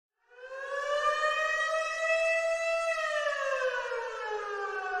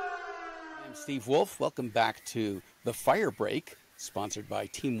Steve Wolf. Welcome back to The Fire Break, sponsored by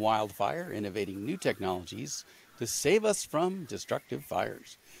Team Wildfire, innovating new technologies to save us from destructive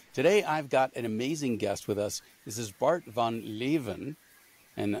fires. Today, I've got an amazing guest with us. This is Bart Van Leeuwen,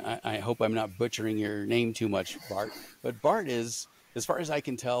 and I hope I'm not butchering your name too much, Bart. But Bart is, as far as I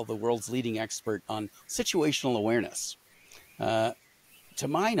can tell, the world's leading expert on situational awareness. To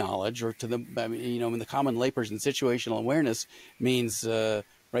my knowledge, or to the, in the common layperson, situational awareness means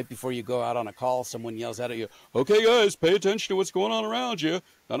right before you go out on a call, someone yells out at you, "Okay, guys, pay attention to what's going on around you.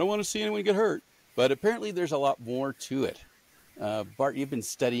 I don't want to see anyone get hurt." But apparently there's a lot more to it. Bart, you've been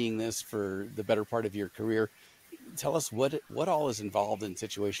studying this for the better part of your career. Tell us what all is involved in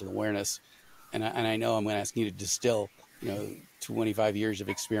situational awareness. And I know I'm going to ask you to distill, 25 years of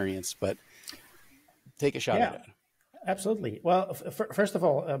experience, but take a shot at it. Absolutely. Well, first of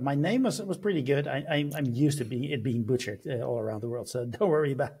all, my name was pretty good. I'm used to it being butchered all around the world, so don't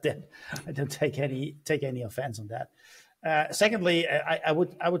worry about that. I don't take any offense on that. Secondly, I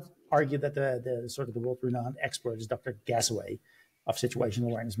would argue that the sort of the world-renowned expert is Dr. Gasaway of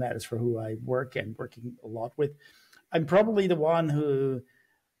Situational Awareness Matters, for who I work and working a lot with. I'm probably the one who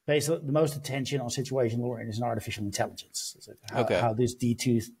pays the most attention on situational awareness and artificial intelligence. How these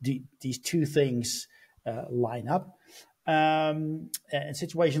two things line up. And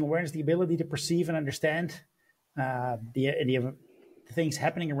situational awareness, the ability to perceive and understand the things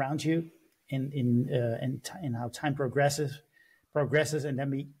happening around you in how time progresses, and then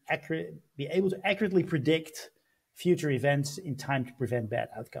be able to accurately predict future events in time to prevent bad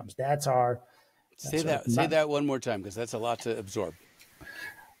outcomes. Say that one more time, because that's a lot to absorb.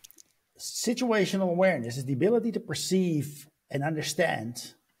 Situational awareness is the ability to perceive and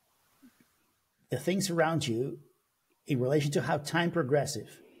understand the things around you in relation to how time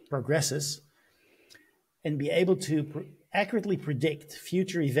progresses, and be able to accurately predict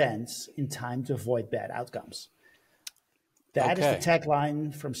future events in time to avoid bad outcomes. That is the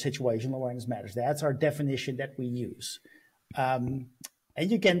tagline from Situational Awareness Matters. That's our definition that we use. And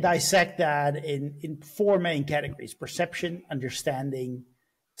you can dissect that in four main categories: perception, understanding,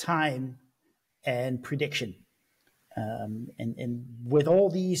 time, and prediction. And with all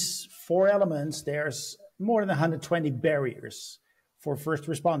these four elements, there's more than 120 barriers for first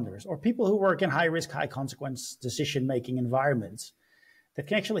responders or people who work in high-risk, high-consequence decision-making environments that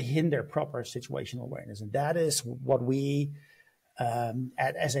can actually hinder proper situational awareness. And that is what we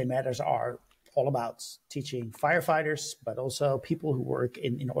at SA Matters are all about, teaching firefighters, but also people who work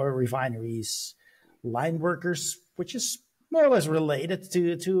in oil refineries, line workers, which is more or less related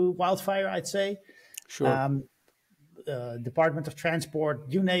to wildfire, I'd say. Sure. Department of Transport,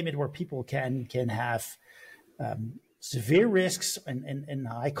 you name it, where people can have severe risks and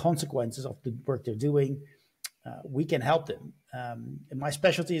high consequences of the work they're doing. We can help them. And my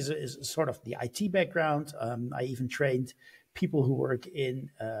specialty is sort of the IT background. I even trained people who work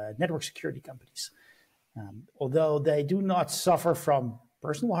in network security companies. Although they do not suffer from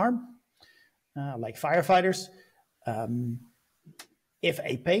personal harm, like firefighters, if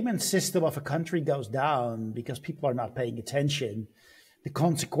a payment system of a country goes down because people are not paying attention, the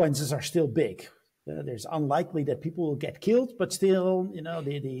consequences are still big. There's unlikely that people will get killed, but still,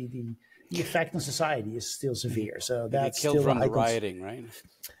 the effect on society is still severe. So that's killed still from the rioting, right?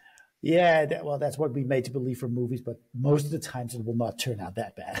 Yeah, that's what we made to believe from movies, but most of the times it will not turn out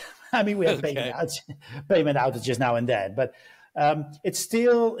that bad. I mean, we have payment outages now and then, but it's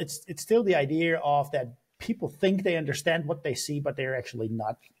still the idea of that. People think they understand what they see, but they're actually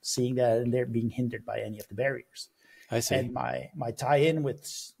not seeing that, and they're being hindered by any of the barriers. I see. And my tie-in with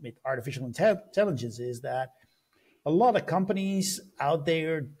artificial intelligence is that a lot of companies out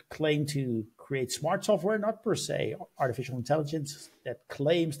there claim to create smart software, not per se artificial intelligence, that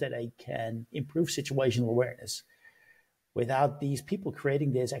claims that they can improve situational awareness without these people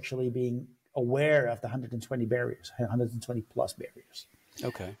creating this actually being aware of the 120 barriers, 120 plus barriers.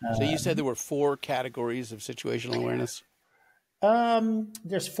 Okay. So you said there were four categories of situational awareness?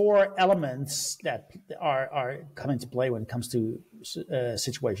 There's four elements that are come into play when it comes to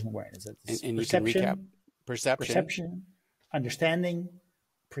situational awareness. And you can recap. Perception, understanding,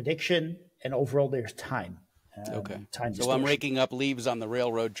 prediction, and overall there's time. Time so I'm raking up leaves on the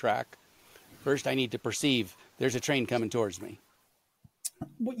railroad track. First, I need to perceive there's a train coming towards me.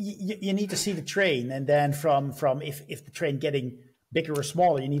 Well, you need to see the train, and then from if the train getting bigger or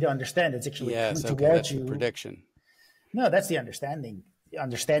smaller, you need to understand it's actually coming towards you. Prediction. No, that's the understanding.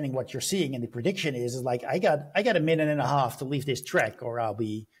 Understanding what you're seeing, and the prediction is like I got a minute and a half to leave this track, or I'll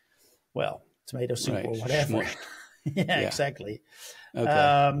be, tomato soup or whatever. yeah, exactly.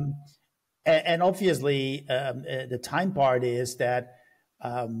 Okay. And obviously, the time part is that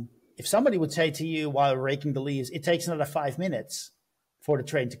if somebody would say to you while raking the leaves, it takes another 5 minutes for the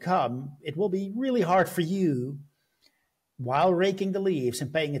train to come, it will be really hard for you while raking the leaves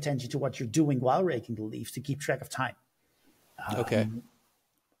and paying attention to what you're doing while raking the leaves to keep track of time. Okay.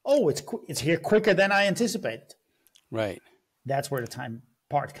 Oh, it's here quicker than I anticipated. Right. That's where the time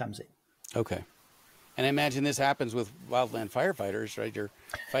part comes in. Okay. And I imagine this happens with wildland firefighters, right? You're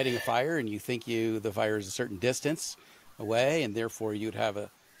fighting a fire and you think the fire is a certain distance away, and therefore you'd have a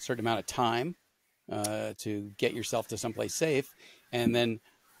certain amount of time to get yourself to someplace safe. And then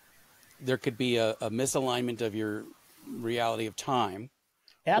there could be a misalignment of your reality of time.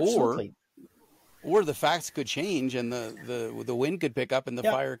 Absolutely. Or the facts could change and the wind could pick up and the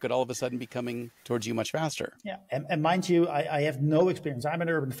fire could all of a sudden be coming towards you much faster. Yeah. And mind you, I have no experience. I'm an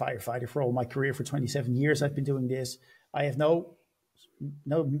urban firefighter for all my career. For 27 years, I've been doing this. I have no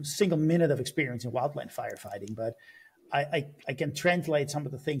single minute of experience in wildland firefighting, but I can translate some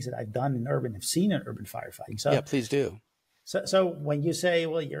of the things that I've done in urban, have seen in urban firefighting. So yeah, please do. So when you say,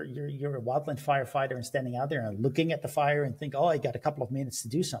 well, you're a wildland firefighter and standing out there and looking at the fire and think, oh, I got a couple of minutes to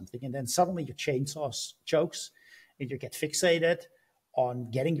do something, and then suddenly your chainsaw chokes and you get fixated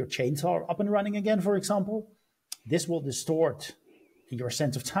on getting your chainsaw up and running again, for example, this will distort your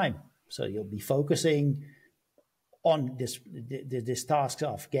sense of time. So you'll be focusing on this task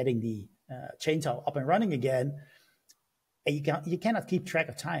of getting the chainsaw up and running again, and you cannot keep track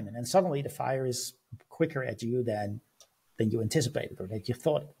of time, and then suddenly the fire is quicker at you than you anticipated or that you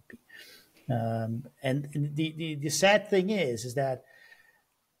thought it would be. And the sad thing is that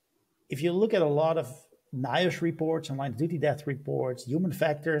if you look at a lot of NIOSH reports and line of duty death reports, human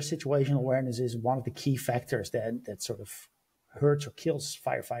factors, situational awareness is one of the key factors that sort of hurts or kills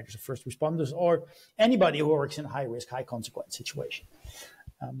firefighters or first responders or anybody who works in a high risk, high consequence situation.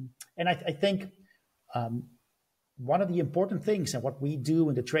 And I think one of the important things and what we do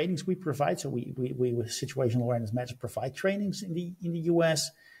in the trainings we provide, so we with situational awareness matters provide trainings in the US,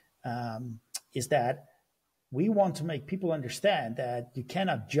 is that we want to make people understand that you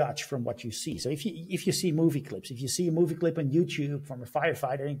cannot judge from what you see. So if you see movie clips, if you see a movie clip on YouTube from a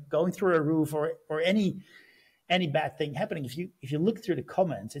firefighter going through a roof or any bad thing happening, if you look through the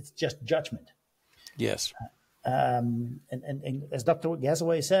comments, it's just judgment. Yes. And as Dr.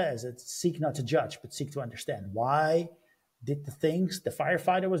 Gazaway says, it's seek not to judge, but seek to understand. Why did the things the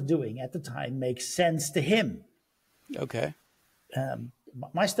firefighter was doing at the time make sense to him? Okay.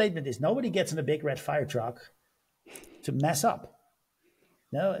 My statement is nobody gets in a big red fire truck to mess up.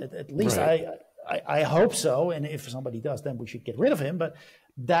 No, at least right. I hope so. And if somebody does, then we should get rid of him. But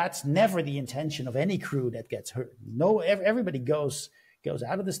that's never the intention of any crew that gets hurt. No, everybody goes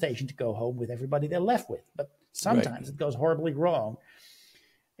out of the station to go home with everybody they're left with. But sometimes it goes horribly wrong.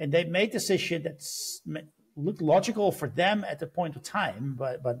 And they made decision that looked logical for them at the point of time.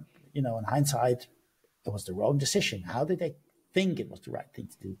 But in hindsight, it was the wrong decision. How did they think it was the right thing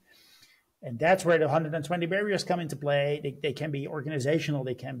to do? And that's where the 120 barriers come into play. They can be organizational.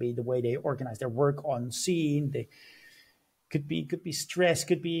 They can be the way they organize their work on scene. They could be stress.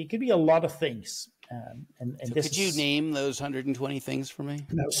 Could be a lot of things. And so could you name those 120 things for me?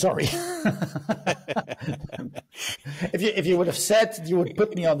 No, sorry. If you would have said you would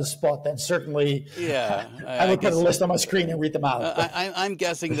put me on the spot, then certainly I would put a list on my screen and read them out. I'm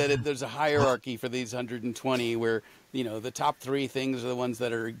guessing that there's a hierarchy for these 120 where, the top 3 things are the ones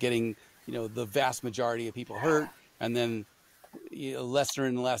that are getting, the vast majority of people hurt, and then lesser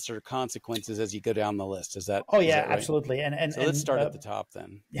and lesser consequences as you go down the list. Is that? Oh yeah, that right? Absolutely. And let's start at the top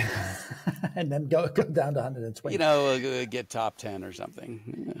then. And then go down to 120. Get top 10 or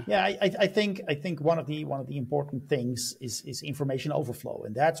something. Yeah, I think one of the important things is information overflow,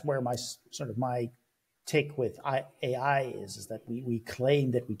 and that's where my take with AI is that we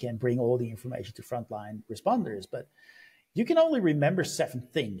claim that we can bring all the information to frontline responders, but you can only remember 7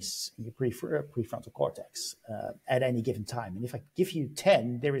 things in your prefrontal cortex at any given time. And if I give you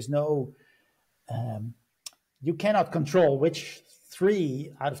 10, there is no, you cannot control which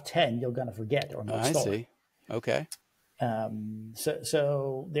 3 out of 10 you're going to forget or not. I see. Okay.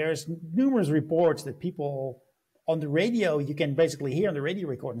 So there's numerous reports that people on the radio, you can basically hear on the radio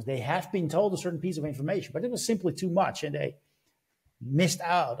recordings, they have been told a certain piece of information, but it was simply too much and they missed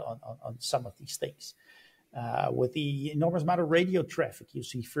out on some of these things. With the enormous amount of radio traffic, you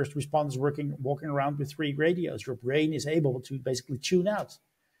see first responders walking around with 3 radios. Your brain is able to basically tune out.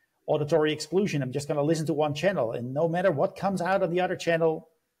 Auditory exclusion, I'm just going to listen to one channel, and no matter what comes out on the other channel,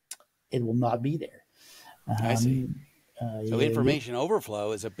 it will not be there. I see. So information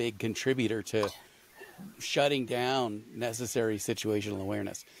overflow is a big contributor to shutting down necessary situational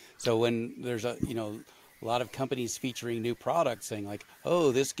awareness. So when there's a lot of companies featuring new products saying like,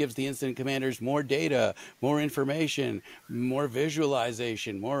 oh, this gives the incident commanders more data, more information, more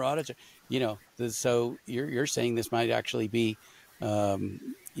visualization, more audit. So you're saying this might actually be,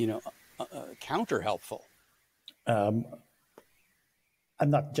 counter helpful. I'm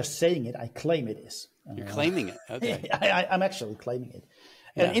not just saying it, I claim it is. You're claiming it. Okay. I'm actually claiming it.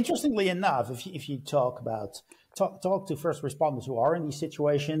 Yeah. And interestingly enough, if you talk to first responders who are in these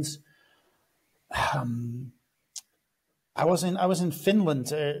situations, I was in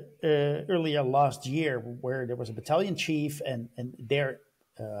Finland earlier last year, where there was a battalion chief, and their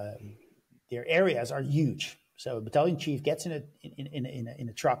areas are huge. So a battalion chief gets in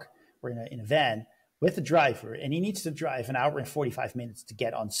a truck or in a van with the driver, and he needs to drive an hour and 45 minutes to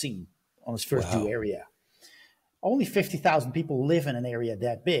get on scene on his first due area. Only 50,000 people live in an area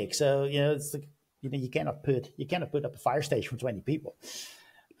that big, so it's like, you cannot put up a fire station for 20 people.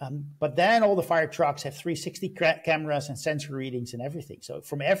 But then all the fire trucks have 360 cameras and sensor readings and everything. So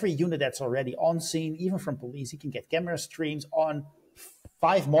from every unit that's already on scene, even from police, he can get camera streams on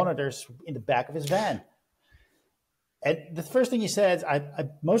 5 monitors in the back of his van. And the first thing he said,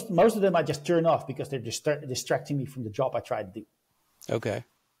 most of them I just turn off because they're distracting me from the job I try to do. Okay.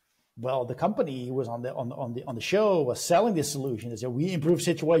 Well, the company who was on the show was selling this solution. They said, we improve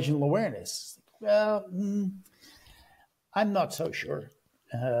situational awareness. Well, I'm not so sure.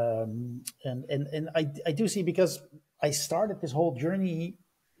 And I do see, because I started this whole journey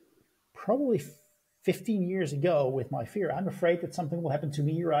probably 15 years ago with my fear. I'm afraid that something will happen to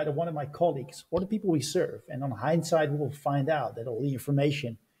me or either one of my colleagues or the people we serve. And on hindsight, we will find out that all the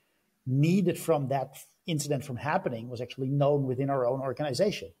information needed from that incident from happening was actually known within our own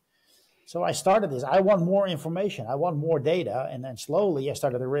organization. So I started this. I want more information. I want more data. And then slowly I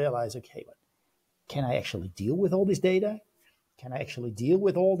started to realize, okay, but can I actually deal with all this data? Can I actually deal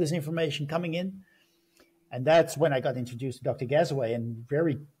with all this information coming in? And that's when I got introduced to Dr. Gazaway, and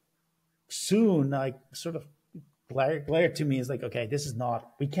very soon I sort of glared to me as like, okay,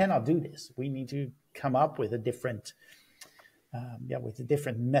 we cannot do this. We need to come up with a different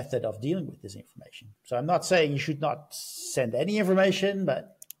method of dealing with this information. So I'm not saying you should not send any information,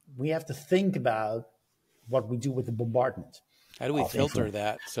 but we have to think about what we do with the bombardment. How do we filter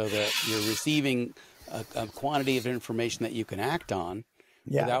that so that you're receiving a quantity of information that you can act on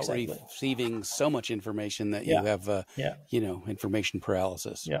without receiving so much information that you have, information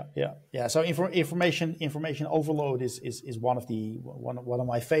paralysis? Yeah. So information overload is one of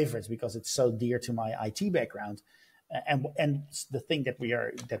my favorites, because it's so dear to my IT background, and the thing that we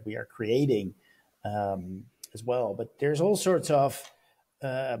are creating as well. But there's all sorts of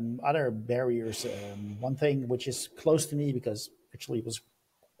other barriers. One thing which is close to me, because actually it was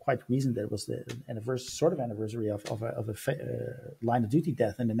quite recent, that it was the anniversary of a line of duty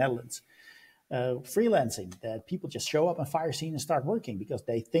death in the Netherlands. Freelancing, that people just show up on fire scene and start working because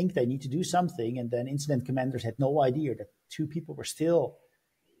they think they need to do something, and then incident commanders had no idea that 2 people were still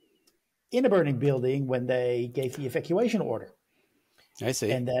in a burning building when they gave the evacuation order. I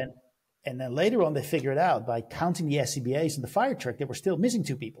see. And then later on, they figured out by counting the SCBAs in the fire truck, there were still missing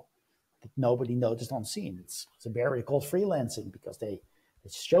 2 people that nobody noticed on scene. It's a barrier called freelancing, because they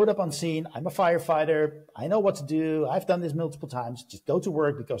showed up on scene. I'm a firefighter. I know what to do. I've done this multiple times. Just go to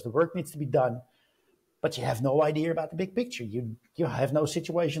work because the work needs to be done. But you have no idea about the big picture. You have no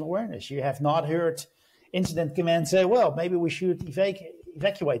situational awareness. You have not heard incident command say, well, maybe we should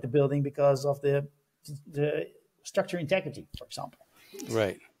evacuate the building because of the structure integrity, for example.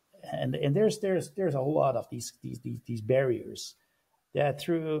 Right. And there's a whole lot of these barriers that,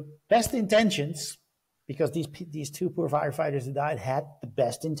 through best intentions, because these 2 poor firefighters who died had the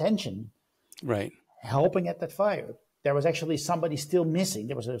best intention, right, helping at that fire. There was actually somebody still missing.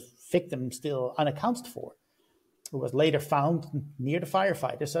 There was a victim still unaccounted for, who was later found near the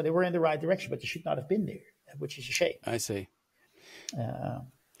firefighter. So they were in the right direction, but they should not have been there, which is a shame. I see.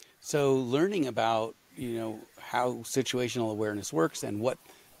 So learning about how situational awareness works and what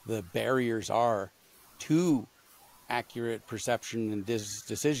the barriers are to accurate perception and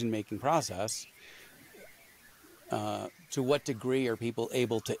decision-making process, to what degree are people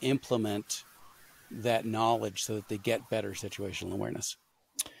able to implement that knowledge so that they get better situational awareness?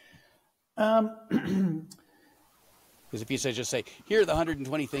 Because if you just say, here are the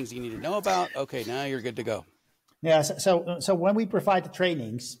 120 things you need to know about, okay, now you're good to go. Yeah, so when we provide the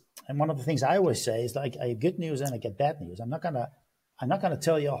trainings, and one of the things I always say is, like, I have good news and I get bad news. I'm not gonna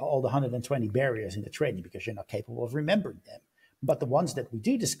tell you all the 120 barriers in the training, because you're not capable of remembering them. But the ones that we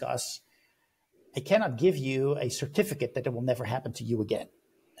do discuss, I cannot give you a certificate that it will never happen to you again.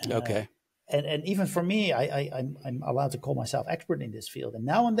 Okay. And even for me, I'm allowed to call myself expert in this field. And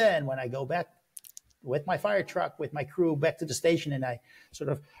now and then, when I go back with my fire truck, with my crew back to the station, and I sort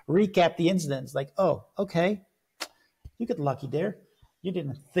of recap the incidents like, oh, okay, you got lucky there. You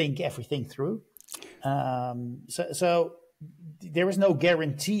didn't think everything through. So there is no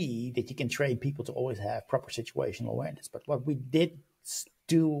guarantee that you can train people to always have proper situational awareness. But what we did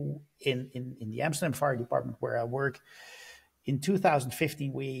do in the Amsterdam Fire Department where I work, in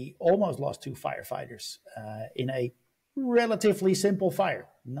 2015, we almost lost 2 firefighters in a relatively simple fire,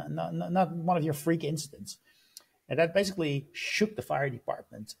 not one of your freak incidents. And that basically shook the fire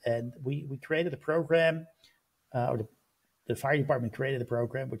department. And we created a program, or the fire department created a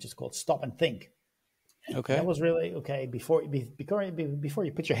program which is called Stop and Think. Okay. That was really, okay, before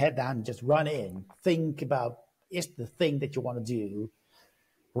you put your head down and just run in, think about, is the thing that you want to do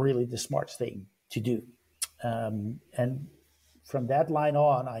really the smart thing to do? And from that line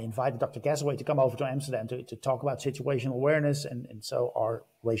on, I invited Dr. Gasaway to come over to Amsterdam to talk about situational awareness. And so our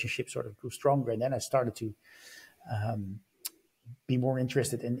relationship sort of grew stronger. And then I started to be more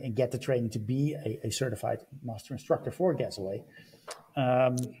interested and get the training to be a certified master instructor for Gasaway.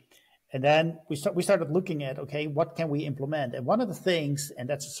 And then we started looking at, okay, what can we implement? And one of the things, and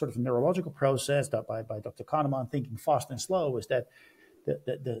that's a sort of a neurological process that by Dr. Kahneman, thinking fast and slow, is that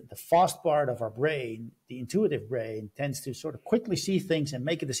the fast part of our brain, the intuitive brain, tends to sort of quickly see things and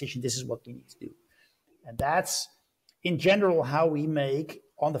make a decision, this is what we need to do. And that's, in general, how we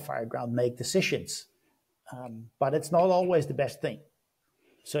on the fire ground, make decisions. But it's not always the best thing.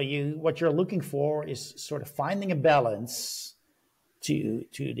 So what you're looking for is sort of finding a balance to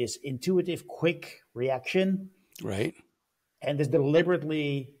this intuitive, quick reaction. Right. And this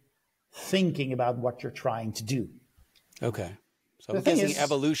deliberately thinking about what you're trying to do. Okay. So I'm guessing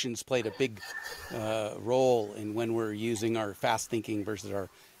evolution's played a big role in when we're using our fast thinking versus our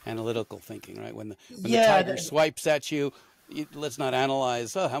analytical thinking, right? When the tiger swipes at you, let's not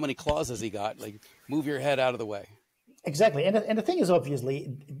analyze, how many claws has he got? Like, move your head out of the way. Exactly. And the thing is,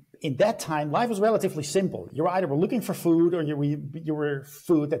 obviously, in that time, life was relatively simple. You either were looking for food or you were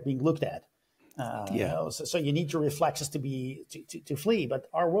food that being looked at. So you need your reflexes to flee. But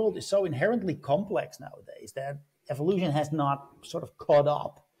our world is so inherently complex nowadays that evolution has not sort of caught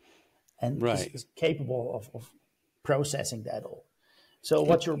up and is capable of processing that all. So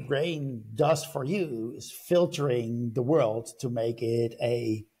what your brain does for you is filtering the world to make it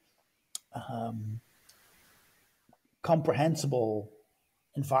a comprehensible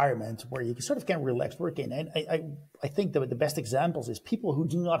environment where you sort of can relax work in. And I think that the best examples is people who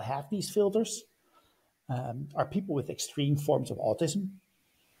do not have these filters are people with extreme forms of autism.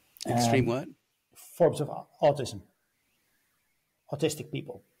 Extreme what? Forms of autism. Autistic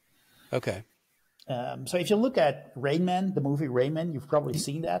people. Okay. So if you look at Rain Man, the movie Rain Man, you've probably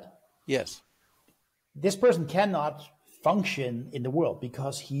seen that. Yes. This person cannot function in the world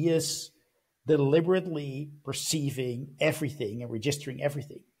because he is deliberately perceiving everything and registering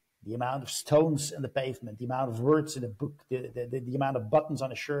everything. The amount of stones in the pavement, the amount of words in a book, the amount of buttons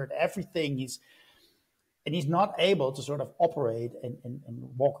on a shirt, everything and he's not able to sort of operate and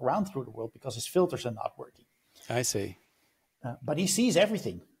walk around through the world because his filters are not working. I see. But he sees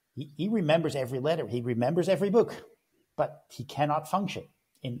everything. He remembers every letter. He remembers every book, but he cannot function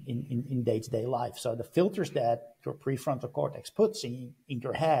in day-to-day life. So the filters that your prefrontal cortex puts in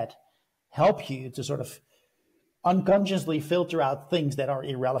your head help you to sort of unconsciously filter out things that are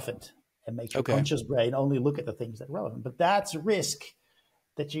irrelevant and make your conscious brain only look at the things that are relevant. But that's a risk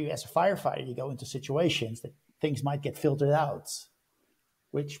that you, as a firefighter, you go into situations that things might get filtered out,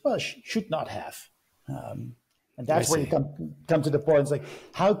 which should not have. And that's where you come to the point. It's like,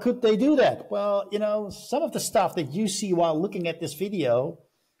 how could they do that? Well, some of the stuff that you see while looking at this video,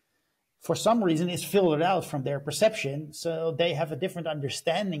 for some reason, is filtered out from their perception. So they have a different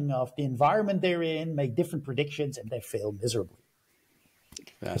understanding of the environment they're in, make different predictions, and they fail miserably.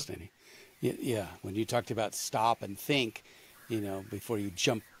 Fascinating. Yeah. When you talked about stop and think, before you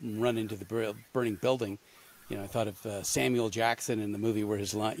jump and run into the burning building, I thought of Samuel Jackson in the movie where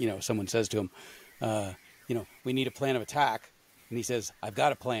his line, someone says to him, we need a plan of attack. And he says, I've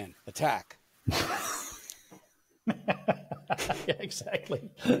got a plan, attack. Yeah,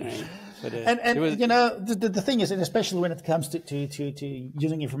 exactly. Right. But, the thing is, and especially when it comes to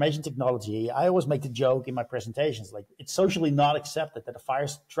using information technology, I always make the joke in my presentations, like it's socially not accepted that a fire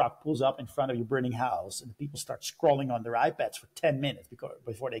truck pulls up in front of your burning house and the people start scrolling on their iPads for 10 minutes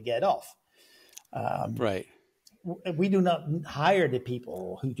before they get off. Right. We do not hire the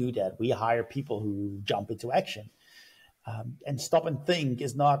people who do that. We hire people who jump into action. And stop and think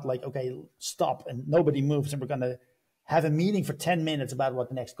is not like, okay, stop and nobody moves and we're going to have a meeting for 10 minutes about what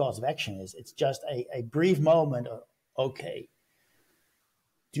the next course of action is. It's just a brief moment of, okay,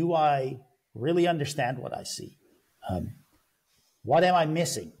 do I really understand what I see. What am I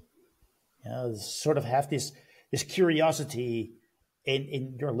missing? Sort of have this curiosity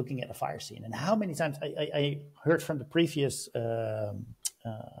in you're looking at a fire scene. And how many times I heard from the previous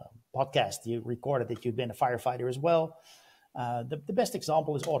podcast you recorded that you've been a firefighter as well. The best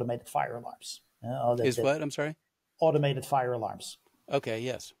example is automated fire alarms. What? I'm sorry? Automated fire alarms. Okay,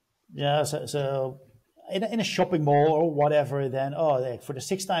 yes. Yeah, so in a shopping mall or whatever, then, for the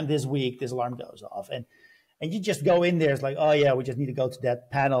sixth time this week, this alarm goes off. And you just go in there, it's like, oh yeah, we just need to go to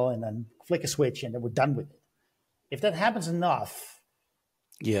that panel and then flick a switch and then we're done with it. If that happens enough,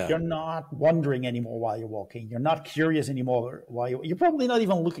 you're not wondering anymore while you're walking. You're not curious anymore while you're probably not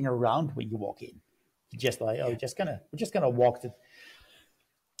even looking around when you walk in. You're just like, we're just gonna walk to.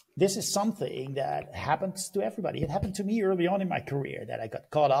 This is something that happens to everybody. It happened to me early on in my career that I got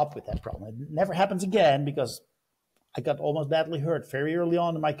caught up with that problem. It never happens again because I got almost badly hurt very early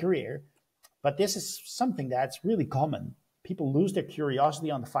on in my career. But this is something that's really common. People lose their curiosity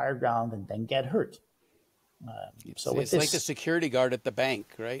on the fire ground and then get hurt. So it's like the security guard at the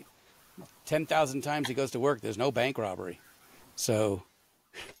bank, right? 10,000 times he goes to work, there's no bank robbery. So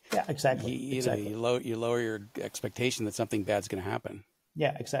yeah, exactly. You lower your expectation that something bad's going to happen.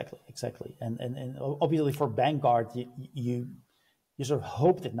 Yeah, exactly. And obviously for bank guard, you sort of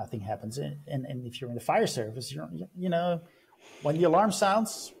hope that nothing happens. And if you're in the fire service, when the alarm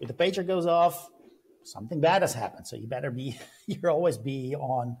sounds, if the pager goes off, something bad has happened. So you're always be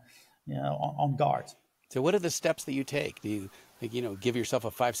on guard. So what are the steps that you take? Do you, give yourself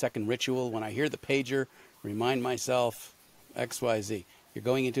a 5-second ritual? When I hear the pager, remind myself X, Y, Z. You're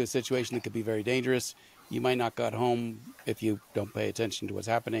going into a situation that could be very dangerous. You might not get home if you don't pay attention to what's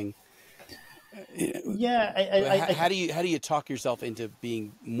happening. Yeah. How do you talk yourself into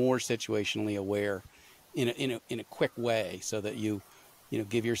being more situationally aware in a quick way so that you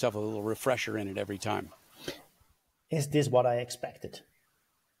give yourself a little refresher in it every time? Is this what I expected?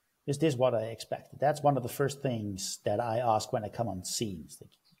 Is this what I expected? That's one of the first things that I ask when I come on scenes. Like,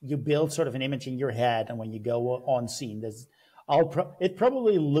 you build sort of an image in your head, and when you go on scene, it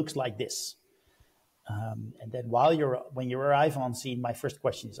probably looks like this. And then when you arrive on scene, my first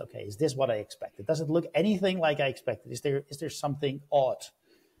question is, okay, is this what I expected? Does it look anything like I expected? Is there something odd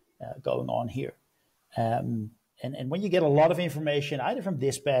going on here? And when you get a lot of information, either from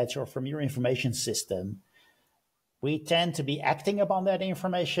dispatch or from your information system, we tend to be acting upon that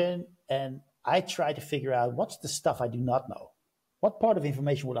information. And I try to figure out what's the stuff I do not know. What part of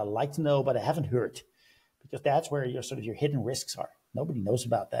information would I like to know, but I haven't heard? Because that's where your hidden risks are. Nobody knows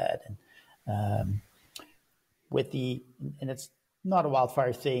about that. And and it's not a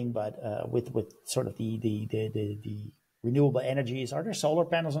wildfire thing, but with sort of the renewable energies, are there solar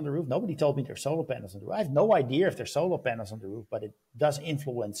panels on the roof? Nobody told me there's solar panels on the roof. I have no idea if there's solar panels on the roof, but it does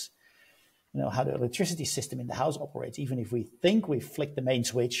influence, how the electricity system in the house operates. Even if we think we flick the main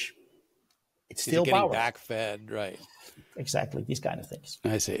switch, it's still getting power. Back-fed, right? Exactly, these kind of things.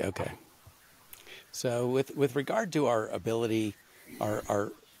 I see. Okay. So with regard to our ability,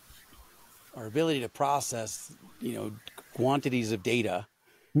 our ability to process, quantities of data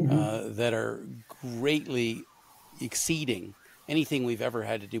that are greatly exceeding anything we've ever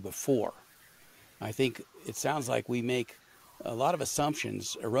had to do before, I think it sounds like we make a lot of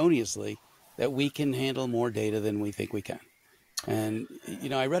assumptions erroneously that we can handle more data than we think we can. And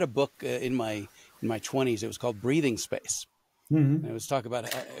I read a book in my 20s. It was called Breathing Space. And it was talk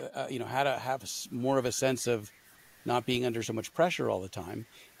about how to have more of a sense of not being under so much pressure all the time,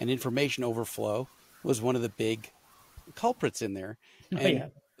 and information overflow was one of the big culprits in there. And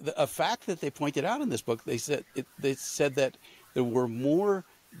a fact that they pointed out in this book, they said that there were more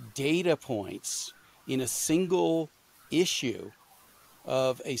data points in a single issue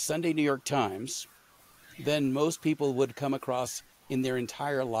of a Sunday New York Times than most people would come across in their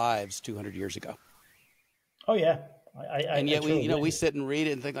entire lives 200 years ago. Oh yeah. And yet we sit and read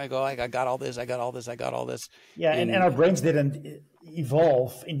it and think like, oh, I got all this. Yeah, and our brains didn't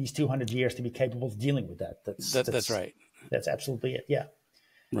evolve in these 200 years to be capable of dealing with that. That's right. That's absolutely it. Yeah.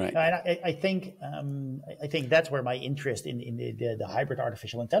 Right. And I think that's where my interest in the hybrid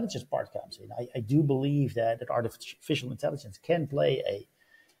artificial intelligence part comes in. I do believe that artificial intelligence can play a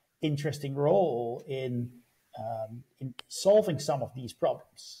interesting role in solving some of these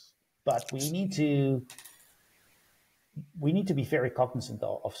problems, but we need to be very cognizant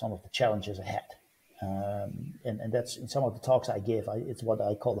of some of the challenges ahead. And that's in some of the talks I give. It's what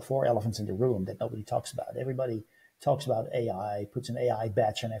I call the 4 elephants in the room that nobody talks about. Everybody talks about AI, puts an AI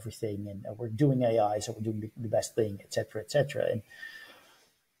badge on everything, and we're doing AI, so we're doing the best thing, et cetera, and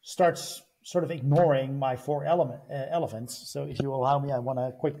starts sort of ignoring my four elephants. So if you allow me, I want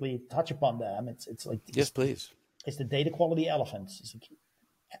to quickly touch upon them. It's like yes, please. It's the data quality elephants.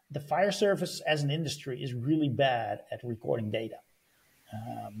 The fire service as an industry is really bad at recording data.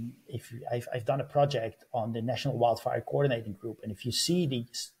 I've done a project on the National Wildfire Coordinating Group, and if you see the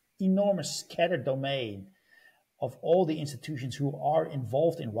enormous scattered domain of all the institutions who are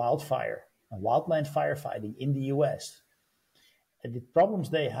involved in wildfire and wildland firefighting in the US, and the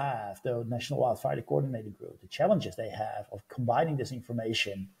problems they have, the National Wildfire Coordinating Group, the challenges they have of combining this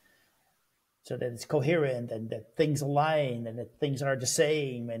information so that it's coherent and that things align and that things are the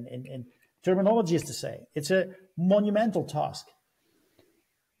same and terminology is the same. It's a monumental task.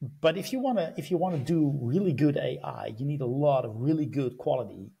 But if you want to do really good AI, you need a lot of really good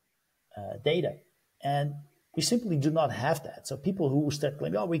quality data, and we simply do not have that. So people who start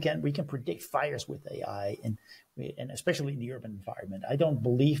claiming, "Oh, we can predict fires with AI," and especially in the urban environment, I don't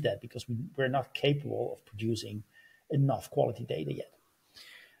believe that, because we're not capable of producing enough quality data yet.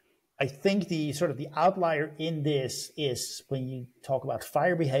 I think the outlier in this is when you talk about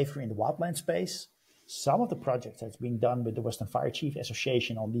fire behavior in the wildland space. Some of the projects that's being done with the Western Fire Chief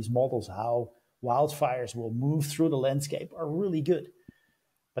Association on these models, how wildfires will move through the landscape, are really good.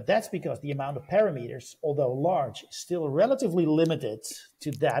 But that's because the amount of parameters, although large, is still relatively limited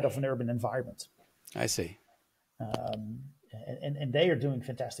to that of an urban environment. I see. And they are doing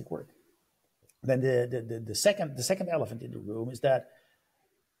fantastic work. Then the second elephant in the room is that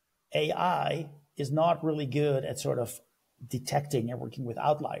AI is not really good at sort of detecting and working with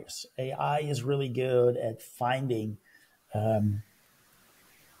outliers. AI is really good at finding the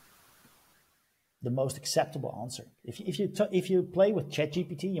most acceptable answer. If you play with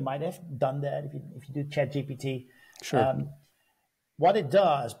ChatGPT, you might have done that. If you do ChatGPT, sure. What it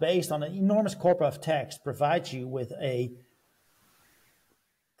does, based on an enormous corpus of text, provides you with a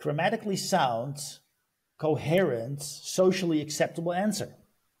grammatically sound, coherent, socially acceptable answer,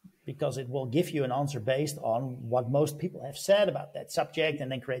 because it will give you an answer based on what most people have said about that subject,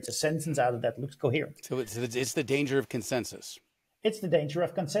 and then creates a sentence out of that looks coherent. So it's the danger of consensus. It's the danger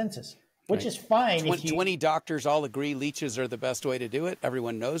of consensus, which right. is fine. 20 doctors all agree leeches are the best way to do it.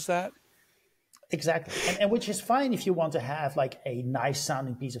 Everyone knows that. Exactly. And which is fine if you want to have like a nice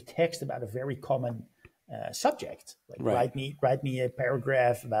sounding piece of text about a very common subject. Like right. write me a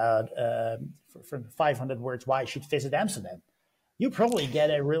paragraph about, from 500 words, why I should visit Amsterdam. You probably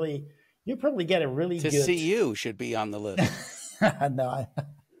get a really to good. See you should be on the list. No,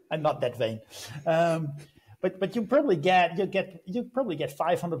 I'm not that vain. But you probably get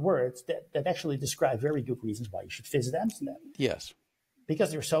 500 words that actually describe very good reasons why you should visit Amsterdam. Yes,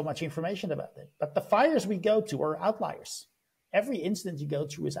 because there's so much information about it. But the fires we go to are outliers. Every instance you go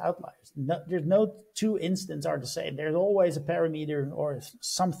through is outliers. There's no two instances are the same. There's always a parameter or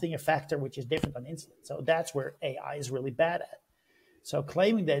something, a factor, which is different on instance. So that's where AI is really bad at. So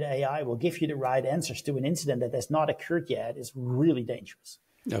claiming that AI will give you the right answers to an incident that has not occurred yet is really dangerous.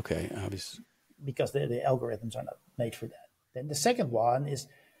 Okay, obviously. Because the algorithms are not made for that. Then the second one is,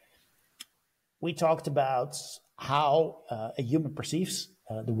 we talked about how a human perceives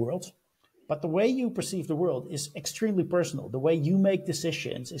the world. But the way you perceive the world is extremely personal. The way you make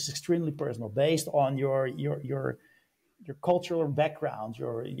decisions is extremely personal, based on your cultural background,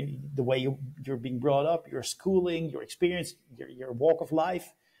 the way you're being brought up, your schooling, your experience, your walk of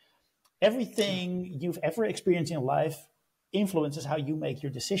life. Everything you've ever experienced in life influences how you make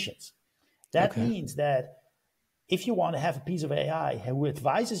your decisions. That means that if you want to have a piece of AI who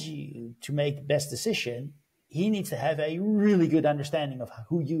advises you to make the best decision, he needs to have a really good understanding of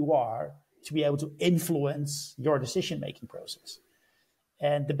who you are to be able to influence your decision-making process.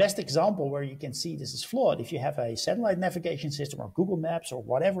 And the best example where you can see this is flawed, if you have a satellite navigation system or Google Maps or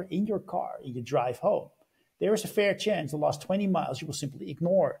whatever in your car and you drive home, there is a fair chance the last 20 miles you will simply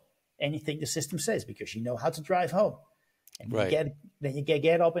ignore anything the system says because you know how to drive home. And then you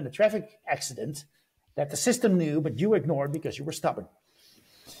get up in a traffic accident that the system knew, but you ignored because you were stubborn.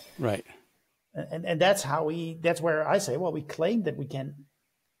 Right. And that's where I say, well, we claim that we can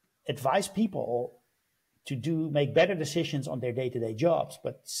advise people to make better decisions on their day-to-day jobs,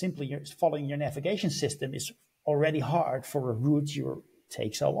 but simply following your navigation system is already hard for a route you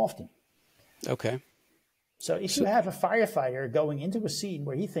take so often. Okay. So if you have a firefighter going into a scene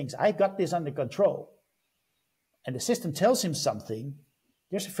where he thinks, I got this under control, and the system tells him something,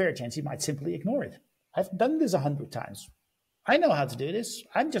 there's a fair chance he might simply ignore it. I've done this 100 times. I know how to do this.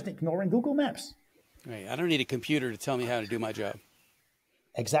 I'm just ignoring Google Maps. Right. I don't need a computer to tell me how to do my job.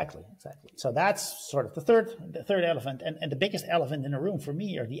 Exactly. So that's sort of the third elephant. And the biggest elephant in the room for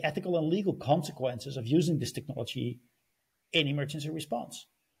me are the ethical and legal consequences of using this technology in emergency response.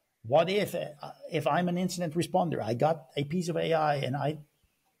 What if I'm an incident responder, I got a piece of AI and I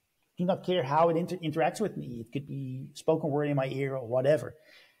do not care how it interacts with me. It could be spoken word in my ear or whatever.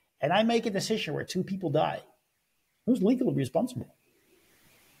 And I make a decision where 2 people die. Who's legally responsible?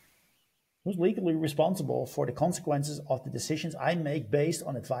 Who's legally responsible for the consequences of the decisions I make based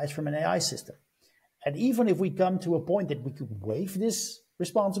on advice from an AI system? And even if we come to a point that we could waive this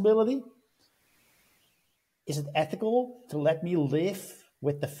responsibility, is it ethical to let me live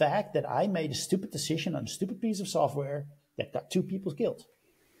with the fact that I made a stupid decision on a stupid piece of software that got 2 people killed?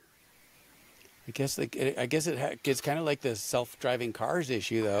 I guess it's kind of like the self-driving cars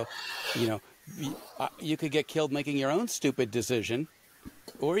issue, though. You know, you could get killed making your own stupid decision,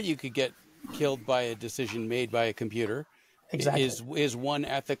 or you could get killed by a decision made by a computer. Exactly. Is one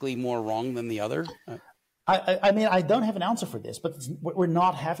ethically more wrong than the other? I mean, I don't have an answer for this, but we're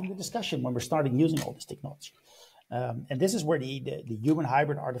not having the discussion when we're starting using all this technology. And this is where the human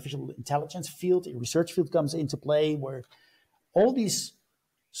hybrid artificial intelligence field, research field comes into play, where all these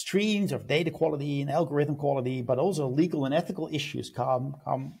streams of data quality and algorithm quality, but also legal and ethical issues come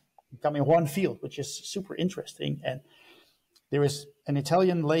in one field, which is super interesting. And there is an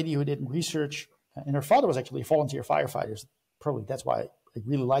Italian lady who did research, and her father was actually a volunteer firefighter. Probably that's why I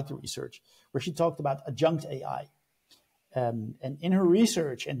really like the research, where she talked about adjunct AI. And in her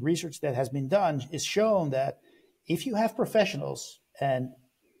research, and research that has been done, is shown that if you have professionals, and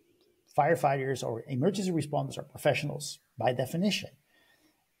firefighters or emergency responders are professionals by definition,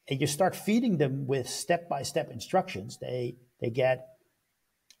 and you start feeding them with step-by-step instructions, they get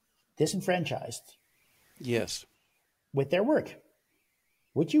disenfranchised. Yes. With their work.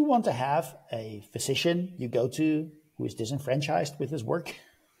 Would you want to have a physician you go to who is disenfranchised with his work?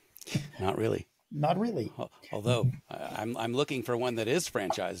 Not really. Not really. Although I'm looking for one that is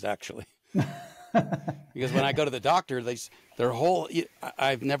franchised, actually. Because when I go to the doctor,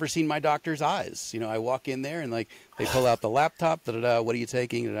 I've never seen my doctor's eyes. You know, I walk in there and like they pull out the laptop. What are you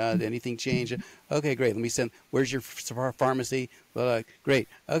taking? Anything change? Okay, great. Let me send. Where's your pharmacy? Great.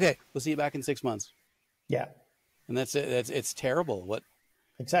 Okay, we'll see you back in 6 months. Yeah. And that's it. It's terrible. What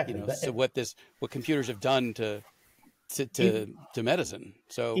exactly? You know, so what computers have done to medicine.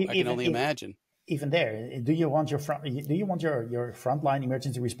 So I can only imagine. Even there, do you want your frontline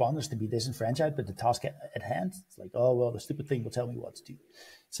emergency responders to be disenfranchised with the task at hand? It's like, oh well, the stupid thing will tell me what to do.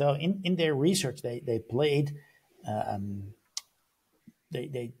 So in their research, they played,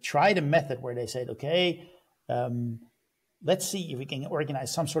 they tried a method where they said, okay, let's see if we can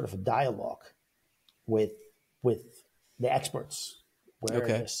organize some sort of a dialogue with the experts, where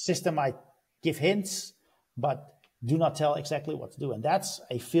the system might give hints, but do not tell exactly what to do. And that's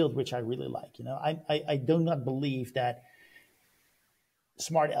a field which I really like. You know, I do not believe that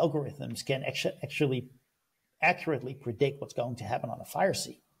smart algorithms can actually accurately predict what's going to happen on a fire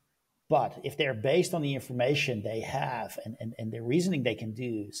scene. But if they're based on the information they have and the reasoning they can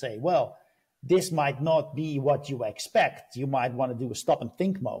do, say, well, this might not be what you expect. You might want to do a stop and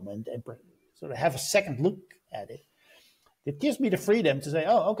think moment and sort of have a second look at it. It gives me the freedom to say,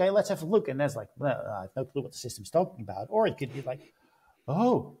 oh, okay, let's have a look. And that's like, well, I have no clue what the system's talking about. Or it could be like,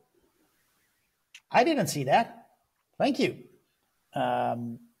 oh, I didn't see that. Thank you.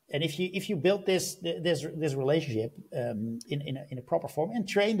 And if you build this relationship in a proper form and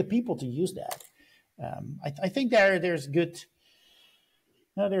train the people to use that, I think there's good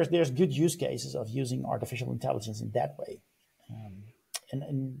use cases of using artificial intelligence in that way.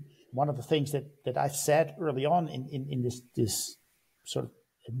 And one of the things that I've said early on in this sort of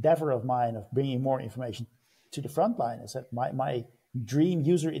endeavor of mine of bringing more information to the front line is that my dream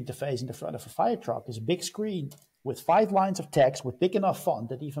user interface in the front of a fire truck is a big screen with 5 lines of text with big enough font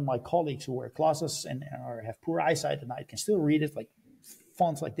that even my colleagues who wear glasses and or have poor eyesight at night can still read it, like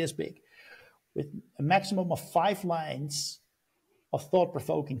fonts like this big, with a maximum of 5 lines of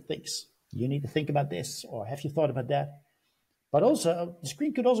thought-provoking things. You need to think about this, or have you thought about that? But also, the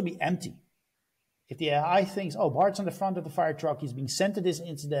screen could also be empty. If the AI thinks, oh, Bart's on the front of the fire truck, he's being sent to this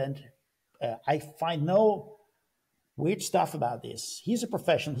incident, I find no weird stuff about this. He's a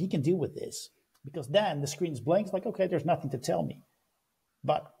professional, he can deal with this. Because then the screen's blank, it's like, okay, there's nothing to tell me.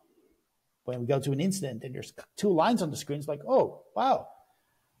 But when we go to an incident and there's 2 lines on the screen, it's like, oh, wow,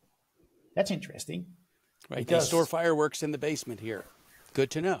 that's interesting. Right, because they store fireworks in the basement here.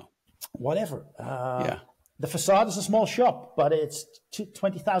 Good to know. Whatever. Yeah. The facade is a small shop, but it's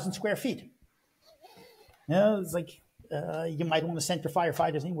 20,000 square feet. You know, it's like you might want to send your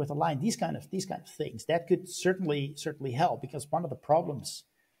firefighters in with a line. These kind of things that could certainly help, because one of the problems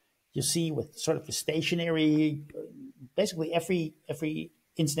you see with sort of the stationary, basically every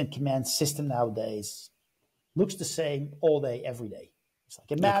incident command system nowadays looks the same all day, every day. It's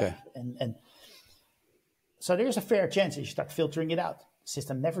like a map, Okay. and so there's a fair chance that you start filtering it out. The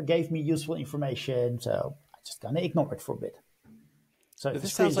system never gave me useful information, so I'm just gonna ignore it for a bit. So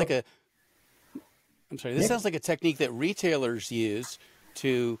This sounds like a. I'm sorry. This sounds like a technique that retailers use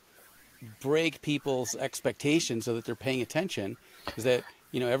to break people's expectations so that they're paying attention. Is that,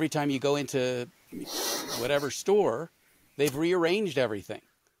 every time you go into whatever store, they've rearranged everything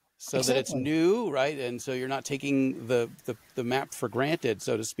so that it's new, right? And so you're not taking the map for granted,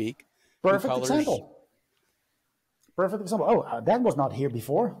 so to speak. Perfect example. Perfect example. Oh, that was not here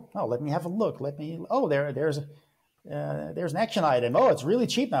before. Oh, let me have a look. There's an action item. Oh, it's really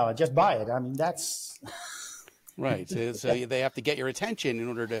cheap now. I just buy it. I mean, that's right. So they have to get your attention in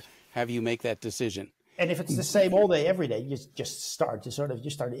order to have you make that decision. And if it's the same all day, every day, you just start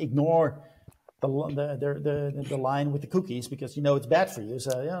to ignore the line with the cookies because it's bad for you.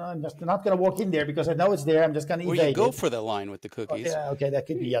 So I'm just not going to walk in there because I know it's there. I'm just going to evade it. Or you go for the line with the cookies. Oh, yeah, okay, that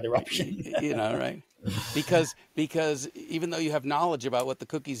could be the other option. Right? Because even though you have knowledge about what the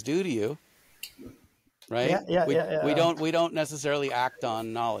cookies do to you, right? We don't necessarily act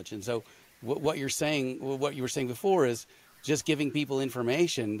on knowledge, and so what you were saying before is just giving people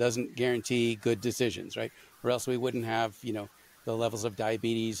information doesn't guarantee good decisions, right? Or else we wouldn't have the levels of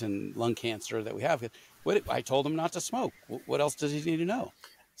diabetes and lung cancer that we have. I told him not to smoke. What else does he need to know?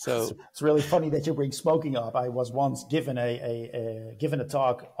 So it's really funny that you bring smoking up. I was once given a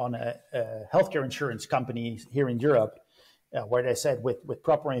talk on a healthcare insurance company here in Europe, where they said with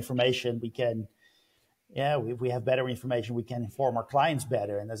proper information we can, we have better information, we can inform our clients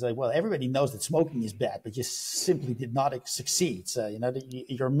better. And I was like, well, everybody knows that smoking is bad, but you simply did not succeed. So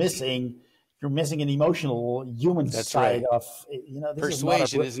you're missing an emotional human side of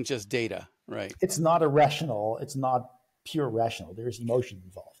persuasion. Isn't just data, right? It's not irrational. It's not pure rational. There's emotion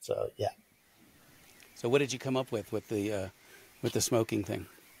involved. So yeah. So what did you come up with the smoking thing?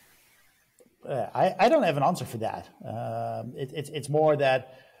 I don't have an answer for that. It's more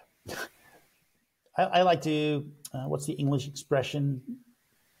that I like to what's the English expression?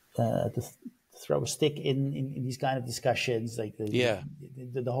 To throw a stick in these kind of discussions, like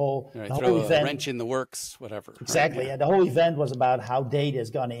the whole throw event, a wrench in the works, whatever. Exactly. Right? Yeah. The whole event was about how data is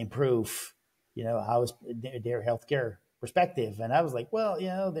going to improve. How is their healthcare perspective, and I was like, well,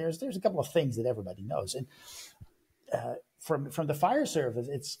 there's a couple of things that everybody knows, and from the fire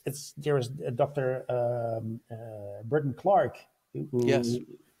service, there was Dr. Burton Clark, he'll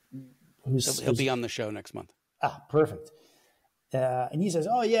be on the show next month. Ah, perfect. And he says,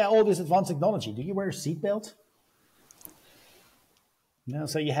 "Oh yeah, all this advanced technology. Do you wear a seatbelt?"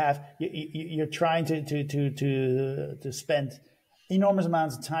 So you're trying to spend enormous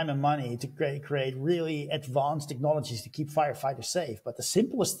amounts of time and money to create really advanced technologies to keep firefighters safe. But the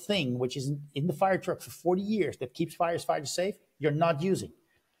simplest thing, which is in the fire truck for 40 years, that keeps firefighters safe, you're not using.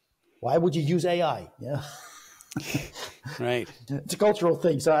 Why would you use AI? Right. It's a cultural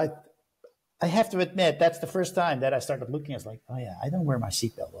thing. So I have to admit, that's the first time that I started looking. I was like, oh yeah, I don't wear my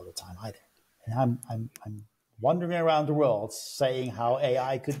seatbelt all the time either. And I'm wandering around the world saying how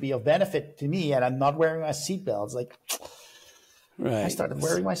AI could be of benefit to me, and I'm not wearing my seatbelt. It's like, right. I started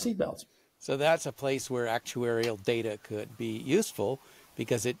wearing my seatbelt. So that's a place where actuarial data could be useful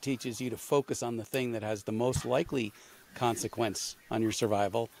because it teaches you to focus on the thing that has the most likely consequence on your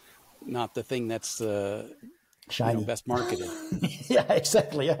survival, not the thing that's shiny, best marketed. Yeah,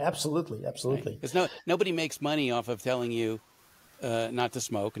 exactly. Yeah, absolutely. Right. Because nobody makes money off of telling you not to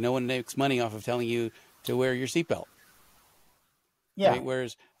smoke. No one makes money off of telling you to wear your seatbelt. Yeah. Right?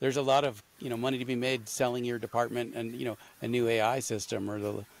 Whereas there's a lot of money to be made selling your department and a new AI system or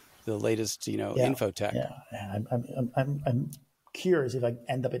the latest infotech. Yeah. I'm curious if I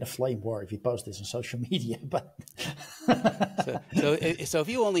end up in a flame war if you post this on social media. But so if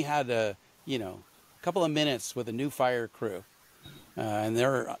you only had a couple of minutes with a new fire crew, and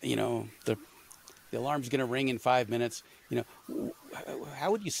they're the alarm's going to ring in 5 minutes,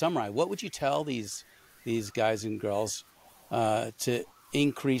 how would you summarize? What would you tell these guys and girls to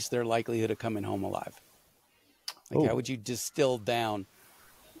increase their likelihood of coming home alive? Like, how would you distill down,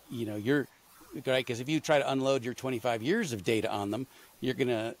 your, right? Because if you try to unload your 25 years of data on them, you're going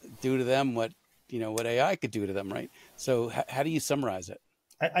to do to them what AI could do to them, right? So how do you summarize it?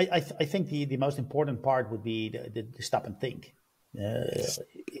 I think the most important part would be the stop and think.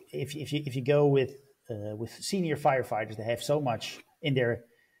 If you go with senior firefighters, they have so much in their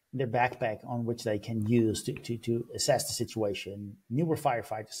backpack on which they can use to assess the situation. Newer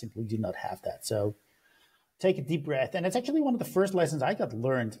firefighters simply do not have that. So take a deep breath. And it's actually one of the first lessons I got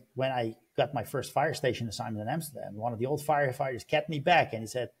learned when I got my first fire station assignment in Amsterdam. One of the old firefighters kept me back and he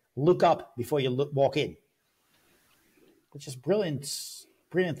said, look up before you walk in. which is brilliant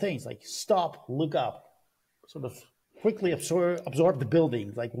things like stop, look up, sort of quickly absorb the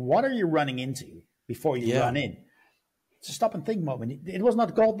building. Like, what are you running into before you run in? It's a stop and think moment. It was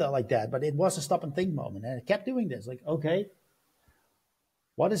not called like that, but it was a stop and think moment. And I kept doing this. Like, okay,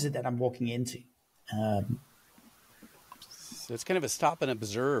 what is it that I'm walking into? So it's kind of a stop and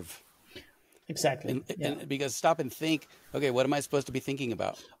observe. Exactly. And because stop and think, okay, what am I supposed to be thinking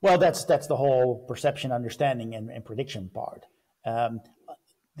about? Well, that's the whole perception, understanding, and prediction part.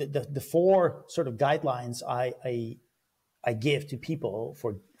 The four sort of guidelines I give to people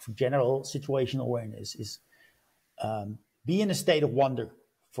for general situational awareness is be in a state of wonder.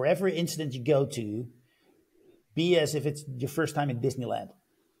 For every incident you go to, be as if it's your first time in Disneyland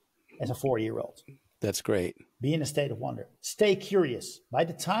as a 4-year-old. That's great. Be in a state of wonder. Stay curious. By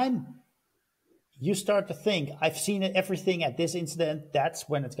the time you start to think, I've seen everything at this incident, that's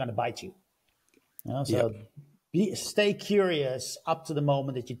when it's going to bite you. So stay curious up to the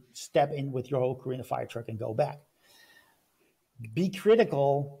moment that you step in with your whole crew in a fire truck and go back. Be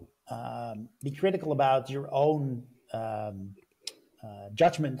critical. Be critical about your own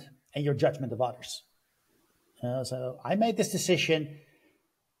judgment and your judgment of others. So I made this decision.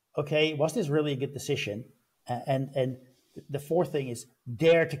 Okay, was this really a good decision? And the fourth thing is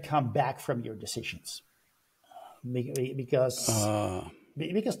dare to come back from your decisions, because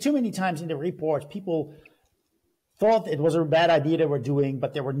too many times in the reports people thought it was a bad idea they were doing,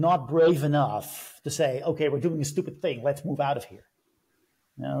 but they were not brave enough to say, okay, we're doing a stupid thing, let's move out of here.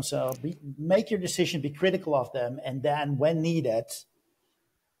 So make your decision, be critical of them, and then when needed,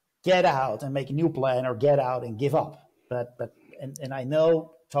 get out and make a new plan, or get out and give up. But I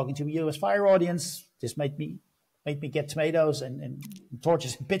know, talking to you as fire audience, this made me get tomatoes and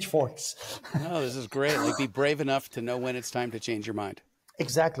torches and pitchforks. No, this is great. Like, be brave enough to know when it's time to change your mind.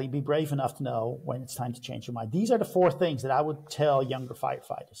 Exactly. Be brave enough to know when it's time to change your mind. These are the four things that I would tell younger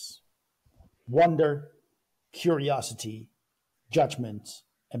firefighters: wonder, curiosity, judgment,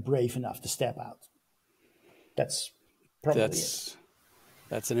 and brave enough to step out. That's probably it.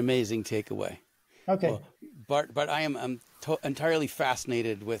 That's an amazing takeaway. Okay. Well, Bart, I am entirely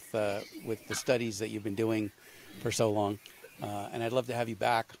fascinated with the studies that you've been doing for so long, and I'd love to have you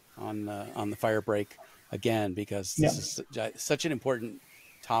back on the fire break again, because this is such an important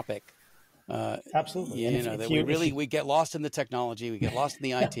topic. Absolutely. We get lost in the technology, we get lost in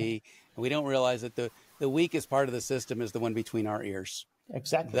the IT, and we don't realize that the weakest part of the system is the one between our ears.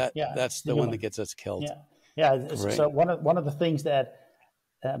 Exactly. That's the one that gets us killed. Yeah. So one of the things that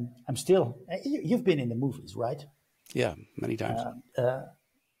I'm still. You've been in the movies, right? Yeah, many times.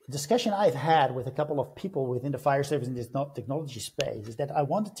 Discussion I've had with a couple of people within the fire service in this technology space is that I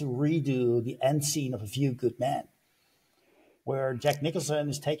wanted to redo the end scene of A Few Good Men, where Jack Nicholson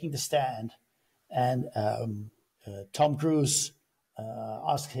is taking the stand, and Tom Cruise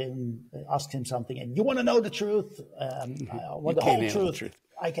asked him something, and you want to know the truth? I want the whole truth.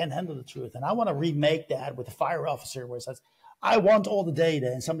 I can't handle the truth, and I want to remake that with a fire officer where it says, I want all the data,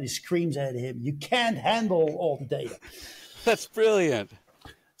 and somebody screams at him, you can't handle all the data. That's brilliant.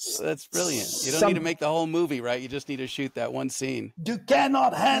 That's brilliant. You don't need to make the whole movie, right? You just need to shoot that one scene. You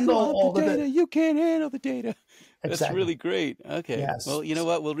cannot handle all the data. You can't handle the data. That's Exactly. really great. Okay. Yes. Well, you know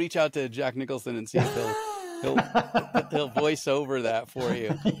what? We'll reach out to Jack Nicholson and see if he'll voice over that for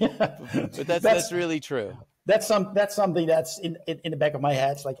you. But that's really true. That's something that's in the back of my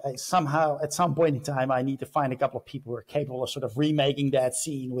head. It's like I somehow, at some point in time, I need to find a couple of people who are capable of sort of remaking that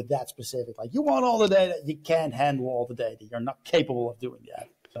scene with that specific. Like, you want all the data, you can't handle all the data. You're not capable of doing that.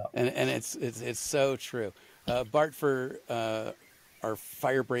 So. And it's so true. Bart, for our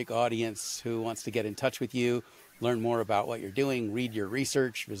fire break audience who wants to get in touch with you, learn more about what you're doing, read your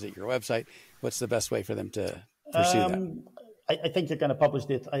research, visit your website, what's the best way for them to pursue that? I think you're going to publish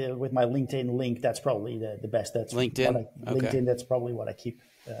it with my LinkedIn link. That's probably the best. That's LinkedIn. LinkedIn. That's probably what I keep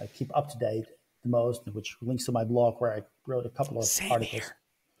up to date the most, which links to my blog where I wrote a couple of articles.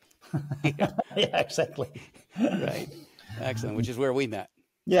 Yeah, exactly. Right. Excellent. Which is where we met.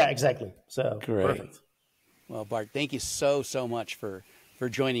 Yeah, exactly. So great. Perfect. Well, Bart, thank you so much for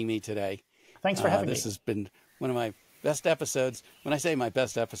joining me today. Thanks for having me. This has been one of my best episodes. When I say my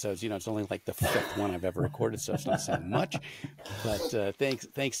best episodes, it's only like the 5th one I've ever recorded, so it's not saying much. But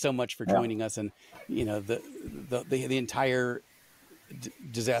thanks so much for joining us, and the entire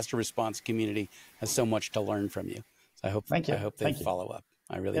disaster response community has so much to learn from you. So I hope they follow up.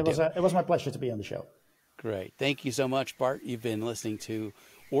 I really do. It was my pleasure to be on the show. Great. Thank you so much, Bart. You've been listening to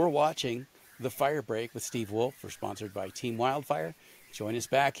or watching The Fire Break with Steve Wolf. We're sponsored by Team Wildfire. Join us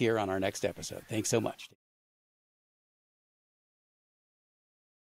back here on our next episode. Thanks so much.